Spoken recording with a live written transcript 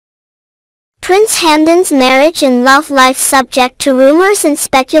Prince Hamdan's marriage and love life subject to rumors and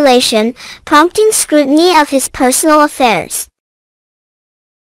speculation, prompting scrutiny of his personal affairs.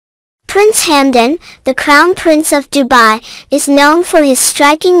 Prince Hamdan, the Crown Prince of Dubai, is known for his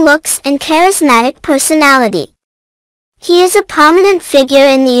striking looks and charismatic personality. He is a prominent figure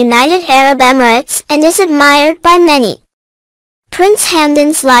in the United Arab Emirates and is admired by many. Prince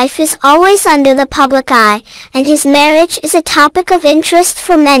Hamdan's life is always under the public eye, and his marriage is a topic of interest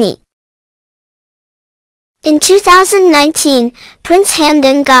for many. In 2019, Prince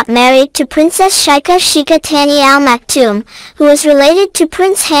Hamdan got married to Princess Sheikha Thani Al Maktoum, who is related to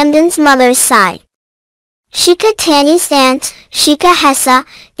Prince Hamdan's mother's side. Sheikha Thani's aunt, Sheikha Hessa,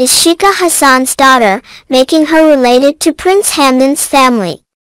 is Sheikha Hassan's daughter, making her related to Prince Hamdan's family.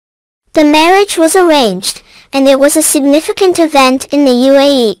 The marriage was arranged, and it was a significant event in the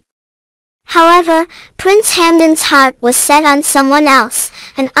UAE. However, Prince Hamdan's heart was set on someone else,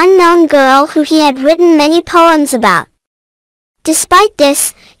 an unknown girl who he had written many poems about. Despite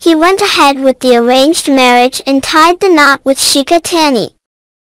this, he went ahead with the arranged marriage and tied the knot with Sheikha Thani.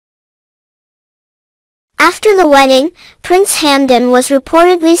 After the wedding, Prince Hamdan was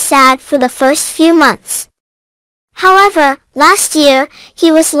reportedly sad for the first few months. However, last year,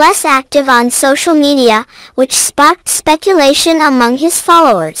 he was less active on social media, which sparked speculation among his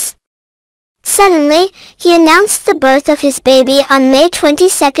followers. Suddenly, he announced the birth of his baby on May 22,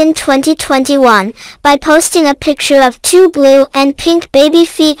 2021, by posting a picture of two blue and pink baby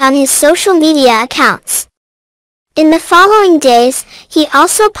feet on his social media accounts. In the following days, he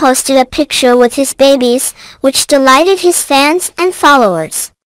also posted a picture with his babies, which delighted his fans and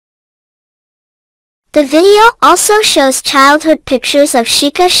followers. The video also shows childhood pictures of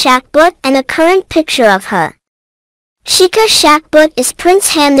Sheikha Shakbut and a current picture of her. Sheikha Shakbut is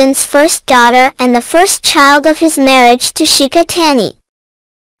Prince Hamdan's first daughter and the first child of his marriage to Sheikha Thani.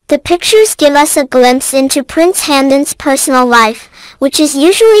 The pictures give us a glimpse into Prince Hamdan's personal life, which is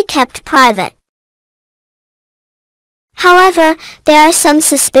usually kept private. However, there are some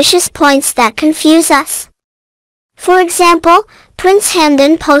suspicious points that confuse us. For example, Prince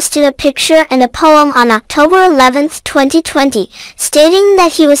Hamdan posted a picture and a poem on October 11, 2020, stating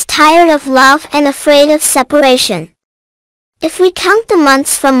that he was tired of love and afraid of separation. If we count the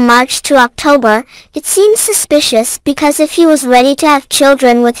months from March to October, it seems suspicious because if he was ready to have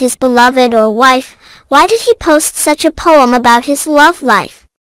children with his beloved or wife, why did he post such a poem about his love life?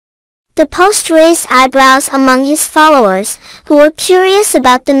 The post raised eyebrows among his followers, who were curious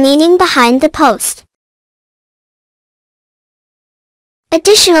about the meaning behind the post.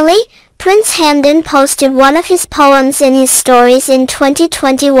 Additionally, Prince Hamdan posted one of his poems in his stories in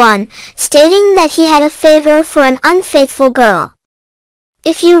 2021, stating that he had a favor for an unfaithful girl.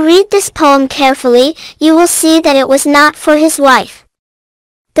 If you read this poem carefully, you will see that it was not for his wife.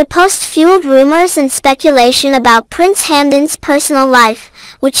 The post fueled rumors and speculation about Prince Hamdan's personal life,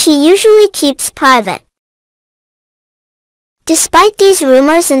 which he usually keeps private. Despite these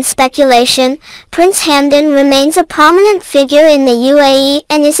rumors and speculation, Prince Hamdan remains a prominent figure in the UAE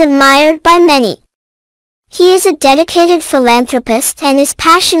and is admired by many. He is a dedicated philanthropist and is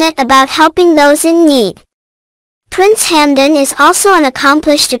passionate about helping those in need. Prince Hamdan is also an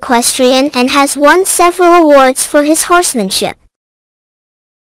accomplished equestrian and has won several awards for his horsemanship.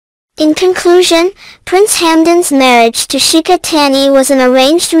 In conclusion, Prince Hamdan's marriage to Sheikha Thani was an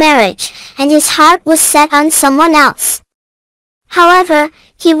arranged marriage, and his heart was set on someone else. However,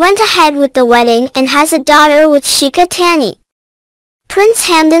 he went ahead with the wedding and has a daughter with Sheikha Thani. Prince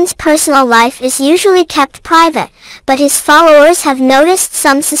Hamdan's personal life is usually kept private, but his followers have noticed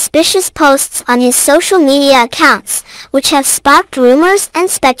some suspicious posts on his social media accounts, which have sparked rumors and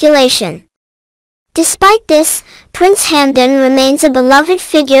speculation. Despite this, Prince Hamdan remains a beloved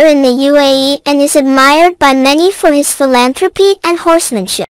figure in the UAE and is admired by many for his philanthropy and horsemanship.